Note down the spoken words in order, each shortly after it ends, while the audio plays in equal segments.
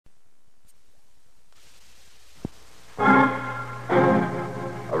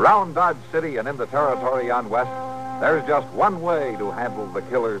Down Dodge City and in the territory on west, there's just one way to handle the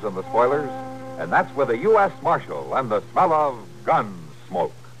killers and the spoilers, and that's with a U.S. Marshal and the smell of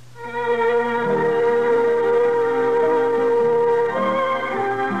Gunsmoke.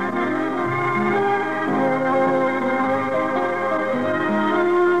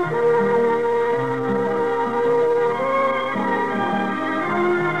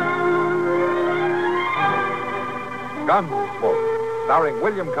 Gunsmoke, starring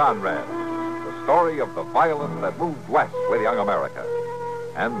William Conrad. The story of the violence that moved west with young America.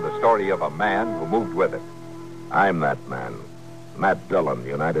 And the story of a man who moved with it. I'm that man. Matt Dillon,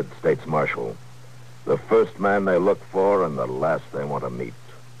 United States Marshal. The first man they look for and the last they want to meet.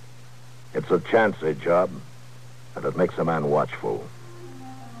 It's a chancy job, and it makes a man watchful.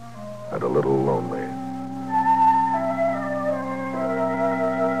 And a little lonely.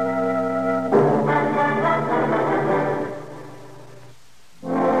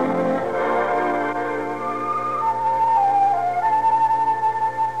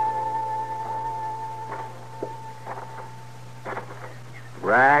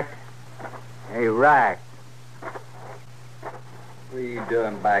 Rack? Hey, Rack. What are you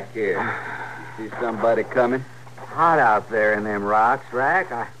doing back here? You see somebody coming? Hot out there in them rocks,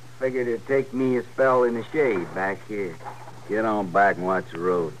 Rack. I figured it'd take me a spell in the shade back here. Get on back and watch the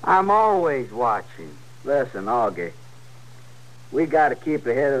road. I'm always watching. Listen, Augie. We got to keep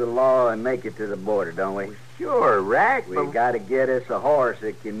ahead of the law and make it to the border, don't we? Well, sure, Rack. We got to get us a horse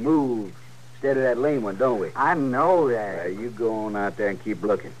that can move instead of that lame one, don't we? I know that. You go on out there and keep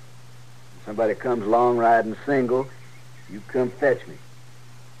looking. If somebody comes along riding single, you come fetch me.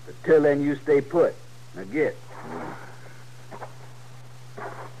 But till then, you stay put. Now get.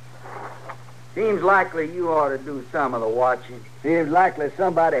 Seems likely you ought to do some of the watching. Seems likely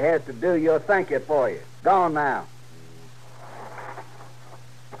somebody has to do your thinking for you. Gone now.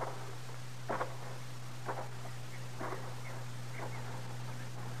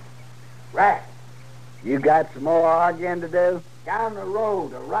 Rack, you got some more arguing to do? Down the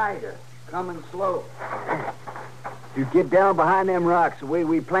road, a rider, coming slow. You get down behind them rocks the way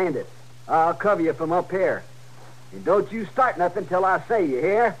we planned it. I'll cover you from up here. And don't you start nothing till I say, you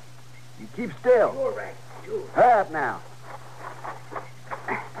hear? You keep still. Sure, Rack, sure. Hurry up now.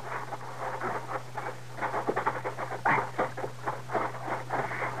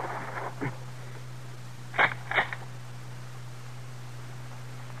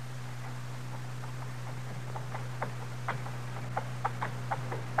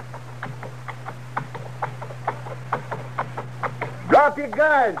 Drop your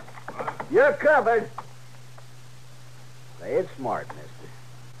guns. You're covered. Say it smart, mister.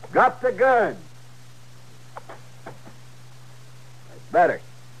 Drop the gun. That's better.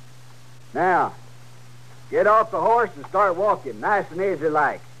 Now, get off the horse and start walking, nice and easy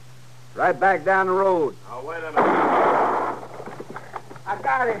like. Right back down the road. Now, wait a minute. I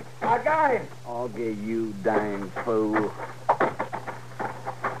got him. I got him. I'll get you, dang fool.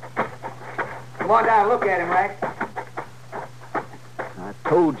 Come on down, look at him, Rack. I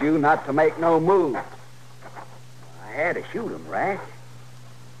told you not to make no move. I had to shoot him, Rack.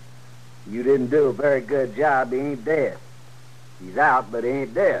 You didn't do a very good job. He ain't dead. He's out, but he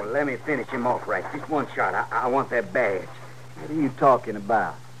ain't dead. Well, let me finish him off, Rack. Just one shot. I want that badge. What are you talking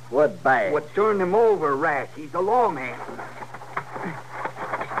about? What badge? What turned him over, Rack? He's a lawman.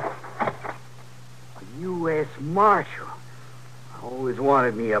 A U.S. Marshal. I always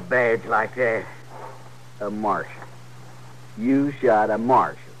wanted me a badge like that. A marshal. You shot a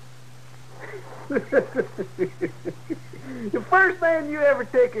marshal. The first man you ever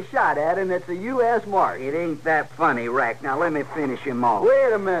take a shot at, and it's a U.S. Marshal. It ain't that funny, Rack. Now, let me finish him off.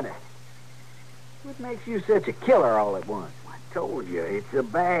 Wait a minute. What makes you such a killer all at once? I told you, it's a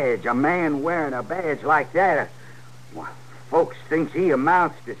badge. A man wearing a badge like that. Well, folks thinks he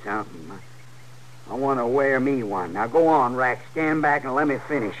amounts to something. I want to wear me one. Now, go on, Rack. Stand back and let me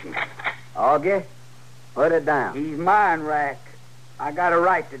finish him. Augie, put it down. He's mine, Rack. I got a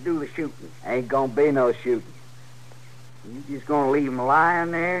right to do the shooting. Ain't gonna be no shooting. You just gonna leave him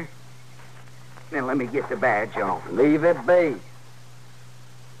lying there? Then let me get the badge on. Leave it be.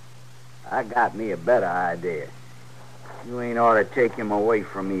 I got me a better idea. You ain't ought to take him away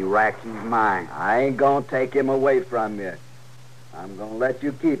from me, Rack. He's mine. I ain't gonna take him away from you. I'm gonna let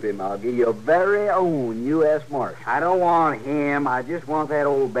you keep him. I'll give you your very own U.S. Marshal. I don't want him. I just want that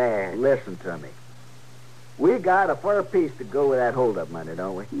old badge. Listen to me. We got a fur piece to go with that holdup money,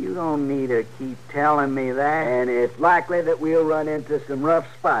 don't we? You don't need to keep telling me that. And it's likely that we'll run into some rough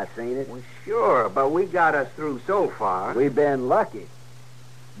spots, ain't it? Well, sure, but we got us through so far. We've been lucky.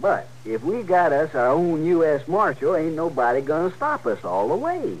 But if we got us our own U.S. Marshal, ain't nobody gonna stop us all the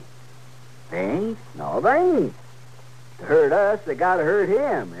way. They ain't? No, they ain't. To hurt us, they gotta hurt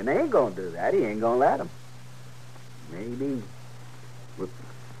him, and they ain't gonna do that. He ain't gonna let them. Maybe. Well,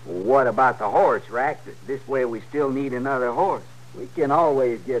 what about the horse, Rack? This way we still need another horse. We can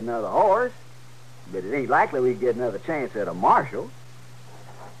always get another horse, but it ain't likely we get another chance at a marshal.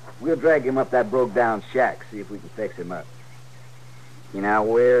 We'll drag him up that broke-down shack, see if we can fix him up. You know,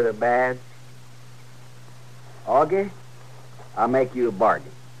 wear the badge? Augie, I'll make you a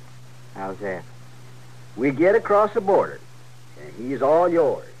bargain. How's that? We get across the border, and he's all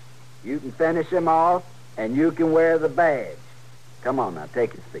yours. You can finish him off, and you can wear the badge. Come on now,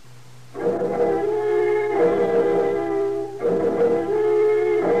 take his seat.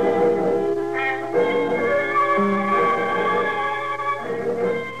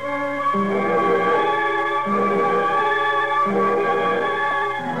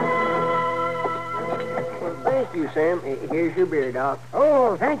 Thank you, Sam. Here's your beer, Doc.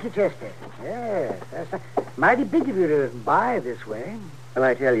 Oh, thank you, Chester. Yes, that's mighty big of you to buy this way. Well,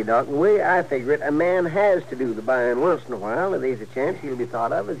 I tell you, Doc, the way I figure it, a man has to do the buying once in a while. If there's a chance, he'll be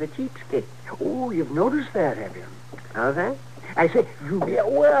thought of as a cheapskate. Oh, you've noticed that, have you? How's that? I say, you... Yeah,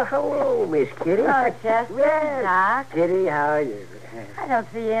 well, hello, Miss Kitty. Oh, Chester, Yes. Doc. Kitty, how are you? I don't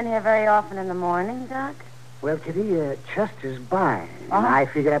see you in here very often in the morning, Doc. Well, Kitty, Chester's buying. And Uh-huh. I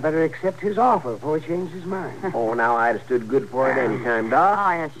figured I'd better accept his offer before he changes his mind. Oh, now I'd have stood good for it any time, Oh, Doc.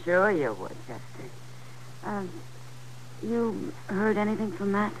 I'm sure you would, Chester. You heard anything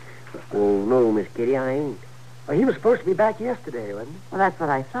from Matt? Oh, no, Miss Kitty, I ain't. Well, he was supposed to be back yesterday, wasn't he? Well, that's what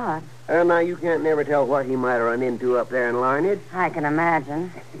I thought. Now, you can't never tell what he might have run into up there in Larned. I can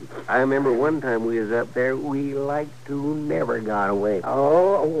imagine. I remember one time we was up there, we like to never got away.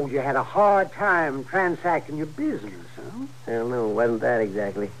 Oh, you had a hard time transacting your business, huh? Well, no, it wasn't that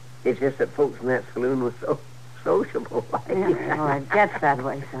exactly. It's just that folks in that saloon was so sociable. Yeah, well, it gets that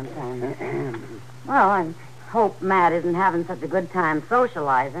way sometimes. Well, I hope Matt isn't having such a good time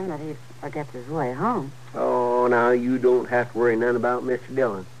socializing that he forgets his way home. Oh, now you don't have to worry none about Mr.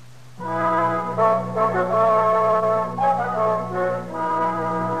 Dillon.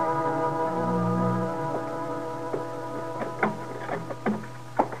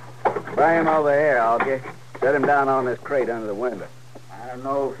 Bring him over here, Augie. Set him down on this crate under the window. I don't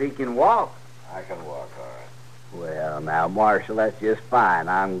know if he can walk. I can walk, all right. Well, now, Marshal, that's just fine.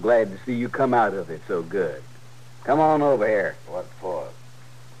 I'm glad to see you come out of it so good. Come on over here. What for?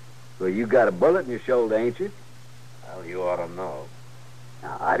 Well, you got a bullet in your shoulder, ain't you? Well, you ought to know.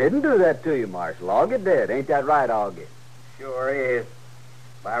 Now, I didn't do that to you, Marshal. Augie did. Ain't that right, Augie? Sure is.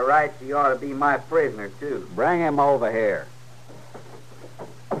 By rights, he ought to be my prisoner, too. Bring him over here.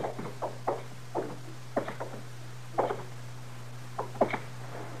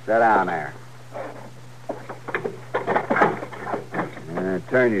 Sit down there.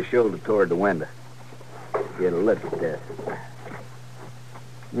 Turn your shoulder toward the window. Get a look at this.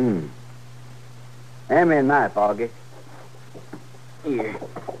 Hand me a knife, Augie. Here.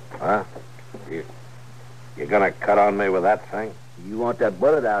 Huh? You're gonna cut on me with that thing? You want that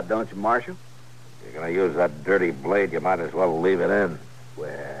bullet out, don't you, Marshal? You're gonna use that dirty blade, you might as well leave it in.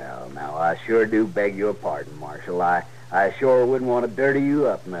 Well, now, I sure do beg your pardon, Marshal. I sure wouldn't want to dirty you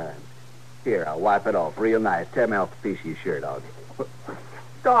up none. Here, I'll wipe it off real nice. Tear me off a piece of your shirt, Augie.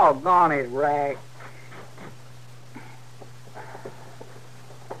 Doggone it, Rag.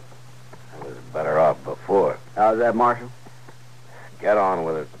 I was better off before. How's that, Marshal? Get on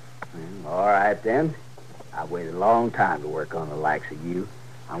with it. All right, then. I waited a long time to work on the likes of you.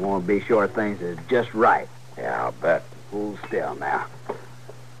 I want to be sure things are just right. Yeah, I'll bet. Hold still now.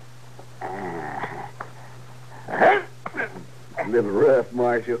 A little rough,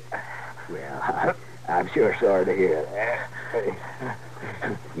 Marshal. Well, I'm sure sorry to hear that.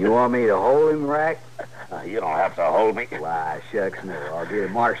 You want me to hold him, Rack? You don't have to hold me. Why, shucks, no. I'll give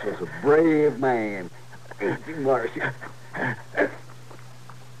Marshall's a brave man. Ain't you, Marshal?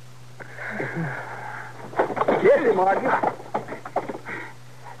 Get him, Marshal.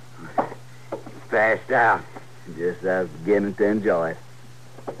 Passed out. Just as I was beginning to enjoy it.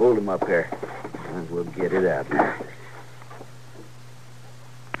 Hold him up here. And we'll get it out now.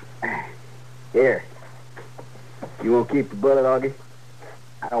 Here. You won't keep the bullet, Augie?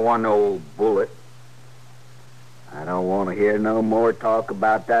 I don't want no old bullet. I don't want to hear no more talk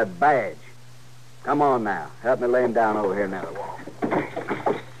about that badge. Come on now. Help me lay him down over here near the wall.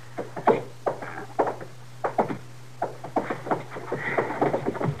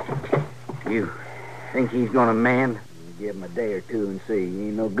 You think he's gonna mend? Give him a day or two and see. He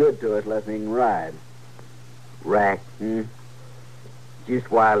ain't no good to us unless he can ride. Rack, Did Just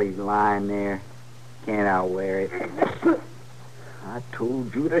while he's lying there, can't I wear it? I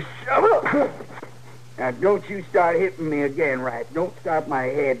told you to shut up. Now, don't you start hitting me again, Rack. Don't start my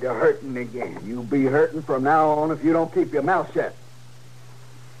head to hurting again. You'll be hurting from now on if you don't keep your mouth shut.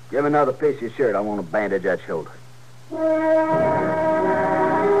 Give another piece of your shirt. I want to bandage that shoulder.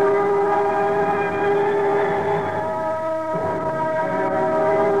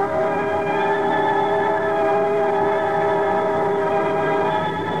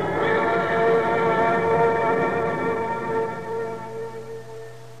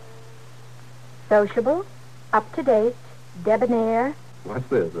 Sociable, up-to-date, debonair. What's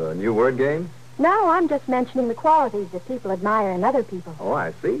this, a new word game? No, I'm just mentioning the qualities that people admire in other people. Oh,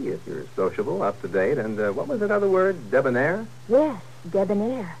 I see. If you're sociable, up-to-date, and what was that other word, debonair? Yes,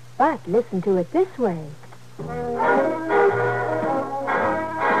 debonair. But listen to it this way.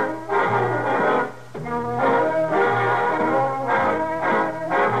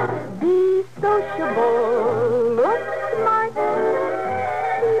 Be sociable, look smart,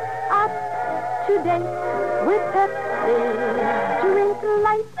 keep up to date with Pepsi. Drink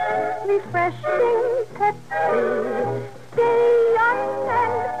light, refreshing Pepsi. Stay young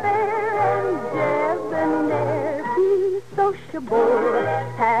and fair and debonair. Be sociable,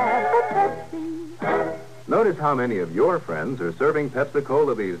 have a Pepsi. Notice how many of your friends are serving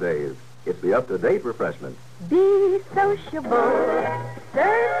Pepsi-Cola these days. It's the up-to-date refreshment. Be sociable,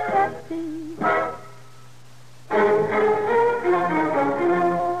 serve Pepsi.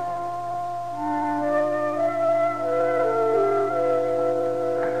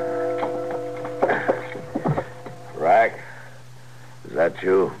 Rack, is that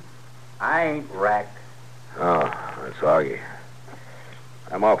you? I ain't Rack. Oh, it's Augie.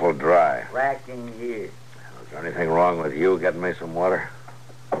 I'm awful dry. Rack ain't here. Is there anything wrong with you getting me some water?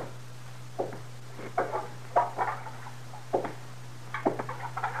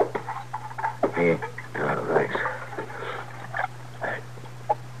 Here. Oh, thanks.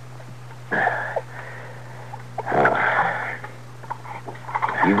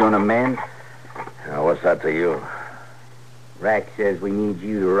 You gonna mend? Now, what's that to you? Rack says we need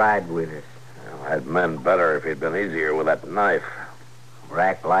you to ride with us. Well, I'd mend better if he'd been easier with that knife.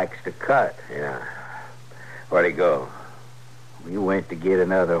 Rack likes to cut. Yeah. Where'd he go? We went to get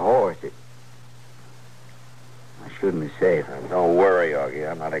another horse. I shouldn't have said. Now, don't worry, Augie.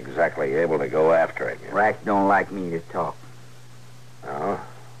 I'm not exactly able to go after him. Rack don't like me to talk. No?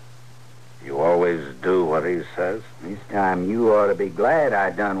 You always do what he says? This time you ought to be glad I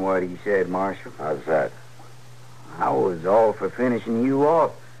done what he said, Marshal. How's that? I was all for finishing you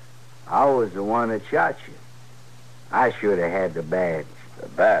off. I was the one that shot you. I should have had the badge. The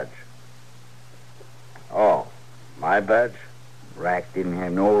badge? Oh, my badge? Rack didn't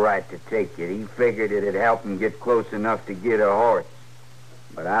have no right to take it. He figured it'd help him get close enough to get a horse.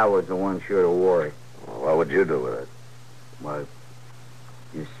 But I was the one should have wore it. Well, what would you do with it? Well,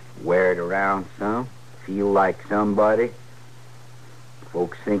 just wear it around some. Feel like somebody.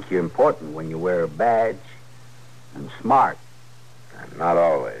 Folks think you're important when you wear a badge. And smart. Not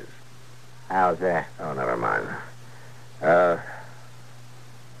always. How's that? Oh, never mind.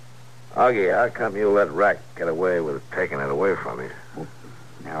 Augie, how come you let Rack get away with taking it away from you?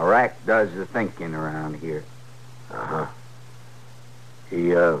 Now, Rack does the thinking around here. Uh-huh.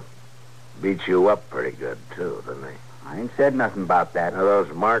 He, beat you up pretty good, too, didn't he? I ain't said nothing about that. Now,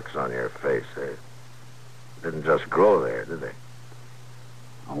 those marks on your face, they didn't just grow there, did they?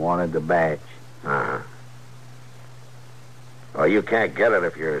 I wanted the badge. Uh-huh. Well, you can't get it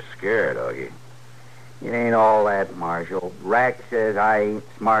if you're scared, Augie. It ain't all that, Marshal. Rack says I ain't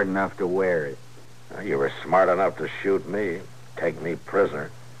smart enough to wear it. Now, you were smart enough to shoot me, take me prisoner.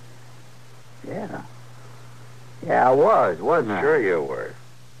 Yeah. Yeah, I wasn't I? Sure you were.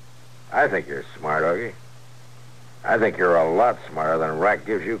 I think you're smart, Augie. I think you're a lot smarter than Rack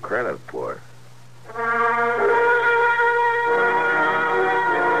gives you credit for.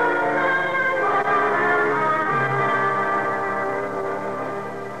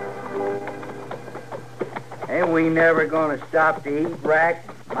 Ain't we never gonna stop to eat, Rack?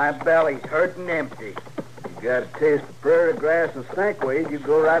 My belly's hurting empty. You got a taste of prairie grass and snakeweed, you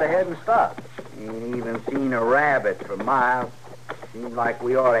go right ahead and stop. Ain't even seen a rabbit for miles. Seems like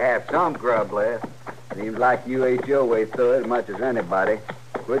we ought to have some grub left. Seems like you ate your way through it as much as anybody.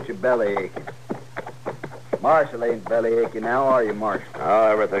 Quit your belly aching. Marshal ain't belly aching now, are you, Marshal? Oh,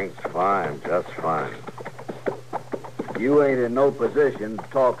 everything's fine, just fine. You ain't in no position to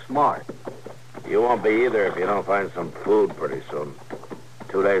talk smart. You won't be either if you don't find some food pretty soon.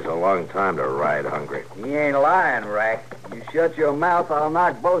 2 days is a long time to ride hungry. He ain't lying, Rack. You shut your mouth, I'll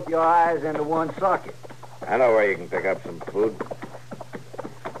knock both your eyes into one socket. I know where you can pick up some food.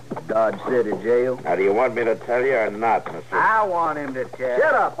 Dodge City jail. Now, do you want me to tell you or not, mister? I want him to tell.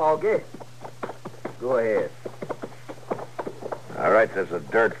 Shut up, Augie. Go ahead. All right, there's a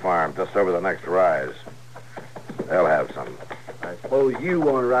dirt farm just over the next rise. They'll have some. I suppose you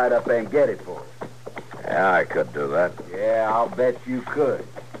want to ride up there and get it for us. Yeah, I could do that. Yeah, I'll bet you could.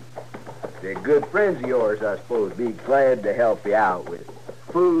 They're good friends of yours, I suppose. Be glad to help you out with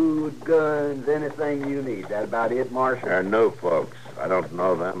food, guns, anything you need. That about it, Marshal? They're new folks. I don't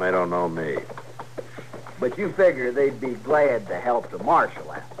know them. They don't know me. But you figure they'd be glad to help the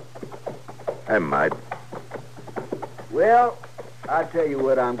Marshal out. They might. Well, I'll tell you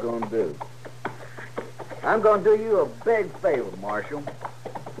what I'm going to do. I'm going to do you a big favor, Marshal.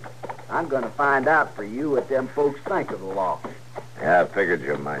 I'm going to find out for you what them folks think of the law. Yeah, I figured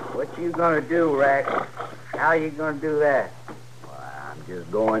you might. What you going to do, Rack? How you going to do that? Well, I'm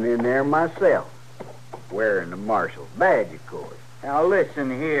just going in there myself, wearing the Marshal's badge, of course. Now,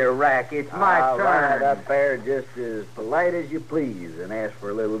 listen here, Rack. It's my I'll turn. ride up there just as polite as you please and ask for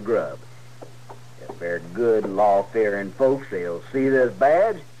a little grub. If they're good, law-fearing folks, they'll see this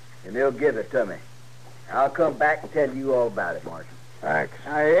badge, and they'll give it to me. I'll come back and tell you all about it, Marshal. Thanks.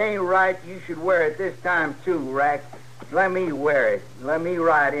 Now, it ain't right you should wear it this time, too, Rack. Let me wear it. Let me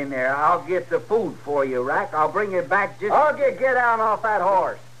ride in there. I'll get the food for you, Rack. I'll bring it back just... I'll get down off that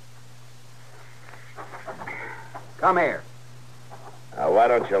horse. Come here. Now, why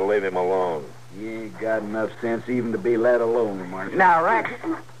don't you leave him alone? You ain't got enough sense even to be let alone, Marshal. Now, Rack...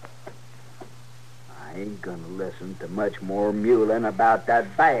 I ain't gonna listen to much more mewling about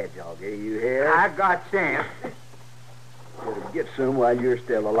that badge, Augie. You hear? I got sense. Better get some while you're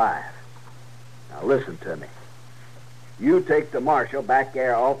still alive. Now, listen to me. You take the Marshal back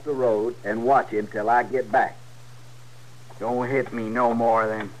there off the road and watch him till I get back. Don't hit me no more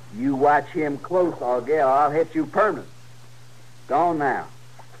then. You watch him close, Augie, or I'll hit you permanent. Gone now.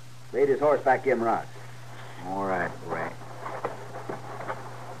 Lead his horse back in rocks. All right, Rack.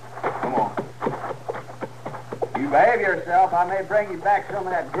 Come on. You behave yourself, I may bring you back some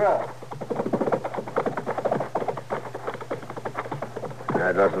of that grub.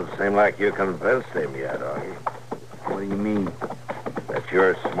 That doesn't seem like you convinced him yet, Augie. What do you mean? That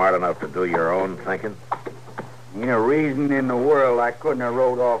you're smart enough to do your own thinking? Ain't a reason in the world I couldn't have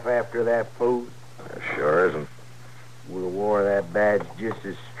rode off after that food. There sure isn't. Would have wore that badge just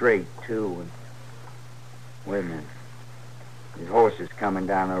as straight, too. And... Wait a minute. His horse is coming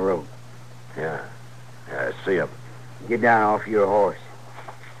down the road. Yeah, I see him. Get down off your horse.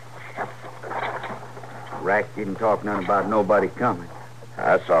 Rack didn't talk none about nobody coming.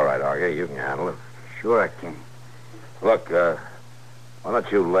 That's all right, Augie. You can handle it. Sure I can. Look, why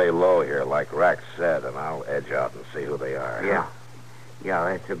don't you lay low here like Rack said, and I'll edge out and see who they are. Yeah. Yeah,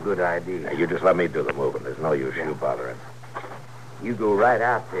 that's a good idea. Now, you just let me do the moving. There's no use you bothering. You go right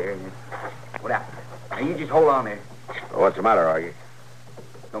out there and... What out? Now, you just hold on there. Well, what's the matter, Augie?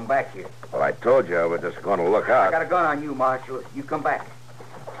 Come back here. Well, I told you I was just going to look I out. got a gun on you, Marshal. You come back.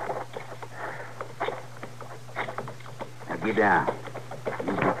 Now, get down.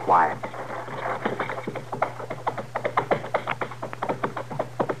 You be quiet.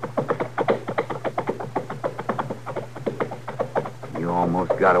 You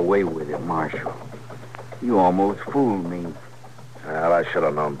almost got away with it, Marshal. You almost fooled me. Well, I should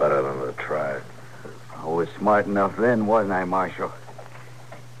have known better than to try. I was smart enough then, wasn't I, Marshal?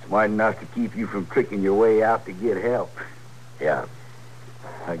 Smart enough to keep you from tricking your way out to get help. Yeah.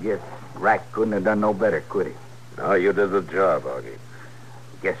 I guess Rack couldn't have done no better, could he? No, you did the job, Augie.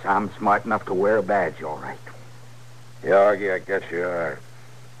 Guess I'm smart enough to wear a badge, all right. Yeah, Augie, I guess you are.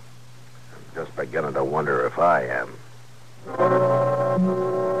 I'm just beginning to wonder if I am.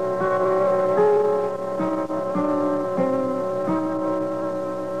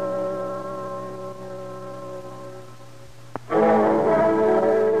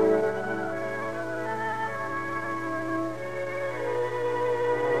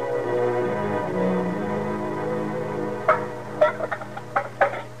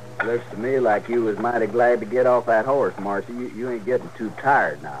 Looks to me like you was mighty glad to get off that horse, Marcy. You ain't getting too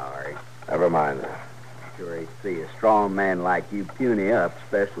tired now, are you? Never mind that. Sure hate to see a strong man like you puny up,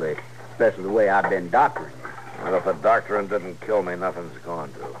 especially the way I've been doctoring you. Well, if the doctoring didn't kill me, nothing's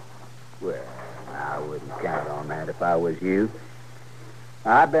going to. Well, I wouldn't count on that if I was you.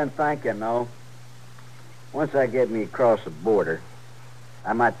 I've been thinking, though, once I get me across the border,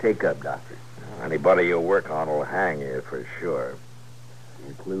 I might take up doctoring. Anybody you work on will hang you for sure.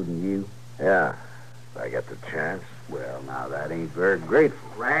 Including you? Yeah, if I get the chance. Well, now, that ain't very grateful.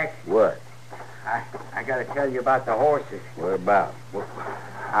 Rack, What? I got to tell you about the horses. What about?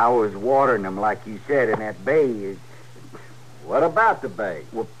 I was watering them, like you said, in that bay. What about the bag?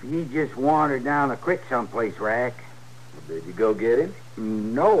 Well, he just wandered down the creek someplace, Rack. Did you go get him?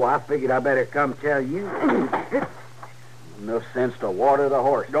 No, I figured I better come tell you. No sense to water the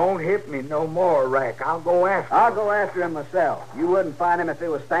horse. Don't hit me no more, Rack. I'll go after I'll go after him myself. You wouldn't find him if he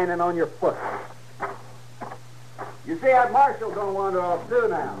was standing on your foot. You see, that marshal's gonna wander off too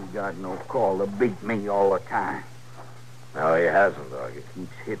now. You got no call to beat me all the time. No, he hasn't, Augie.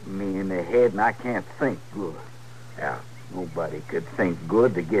 Keeps hitting me in the head, and I can't think good. Yeah. Nobody could think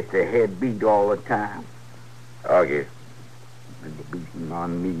good to get their head beat all the time. Augie. Been beating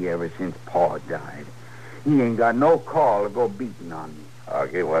on me ever since Pa died. He ain't got no call to go beating on me.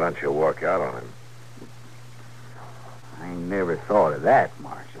 Augie, why don't you walk out on him? I ain't never thought of that,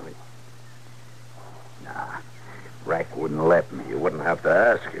 Marshal. Nah, Rack wouldn't let me. You wouldn't have to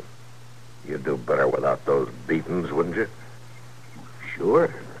ask him. You'd do better without those beatings, wouldn't you?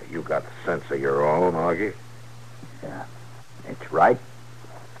 Sure. You got sense of your own, Augie. Yeah, that's right.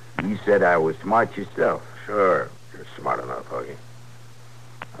 You said I was smart yourself. Sure, you're smart enough, Augie.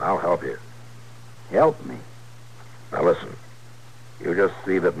 And I'll help you. Help me. Now listen, you just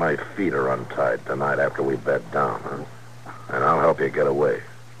see that my feet are untied tonight after we bed down, huh? And I'll help you get away.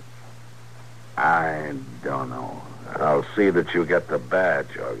 I don't know. And I'll see that you get the badge,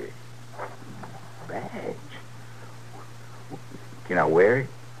 Augie. Badge? Can I wear it?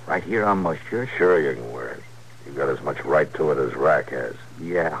 Right here on my shirt? Sure you can wear it. You got as much right to it as Rack has.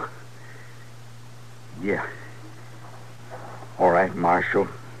 Yeah. Yeah. All right, Marshal.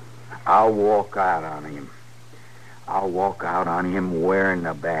 I'll walk out on him. I'll walk out on him wearing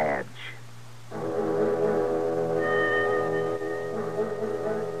the badge.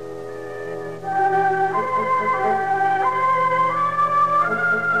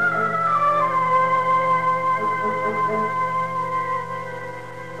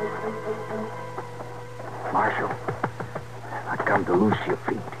 Marshal, I come to loose your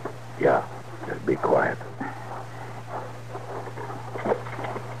feet. Yeah, just be quiet.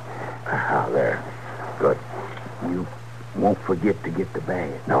 Ah, there. Good. You won't forget to get the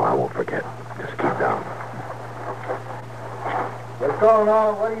badge. No, I won't forget. Just keep down. What's going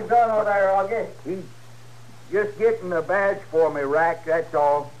on? What are you doing over there, Augie? He's just getting the badge for me, Rack, that's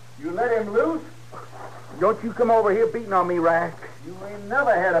all. You let him loose? Don't you come over here beating on me, Rack. You ain't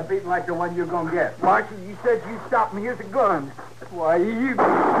never had a beating like the one you're gonna get. Marshal, you said you stopped me. Here's a gun. Why, you...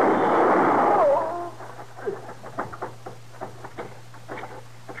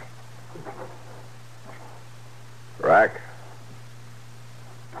 Rack?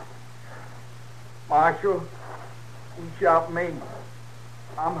 Marshal, you shot me.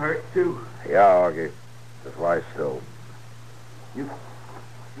 I'm hurt, too. Yeah, Augie. Just lie still. You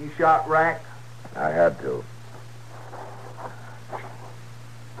shot Rack? I had to.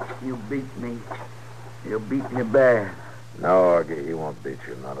 You beat me. You beat me bad. No, Augie, he won't beat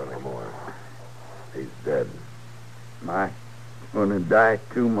you, not anymore. He's dead. Am I gonna die,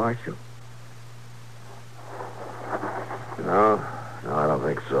 too, Marshal? No, I don't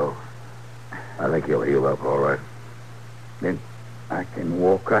think so. I think he'll heal up all right. Then I can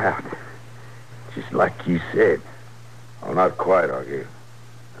walk out. Just like you said. Oh, not quite, Augie.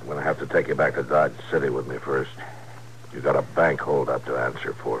 I'm going to have to take you back to Dodge City with me first. You got a bank holdup to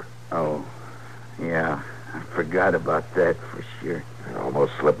answer for. Oh, yeah. I forgot about that for sure. It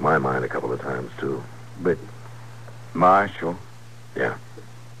almost slipped my mind a couple of times, too. But, Marshal. Yeah?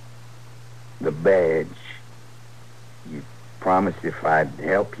 The badge. You promised if I'd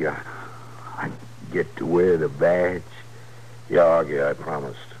help you, I'd get to wear the badge. Yeah, Augie, I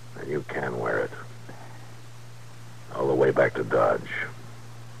promised. And you can wear it. All the way back to Dodge.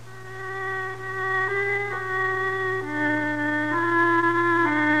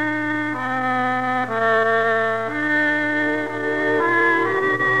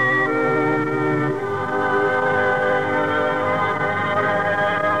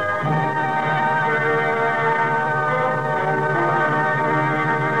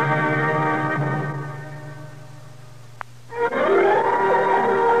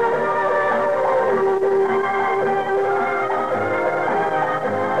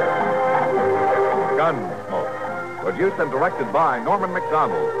 Gunsmoke. Produced and directed by Norman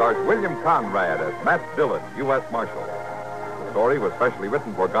McDonald, stars William Conrad as Matt Dillon, U.S. Marshal. The story was specially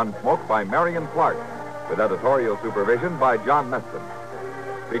written for Gunsmoke by Marion Clark, with editorial supervision by John Meston.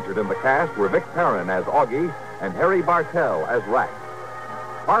 Featured in the cast were Vic Perrin as Augie and Harry Bartell as Rack.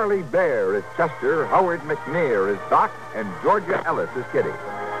 Harley Bear is Chester, Howard McNear is Doc, and Georgia Ellis is Kitty.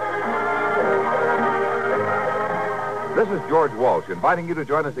 This is George Walsh inviting you to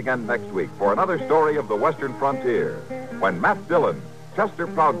join us again next week for another story of the Western frontier, when Matt Dillon, Chester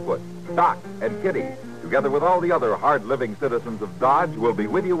Proudfoot, Doc, and Kitty do together with all the other hard-living citizens of Dodge, will be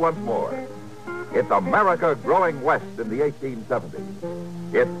with you once more. It's America growing west in the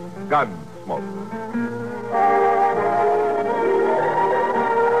 1870s. It's Gunsmoke.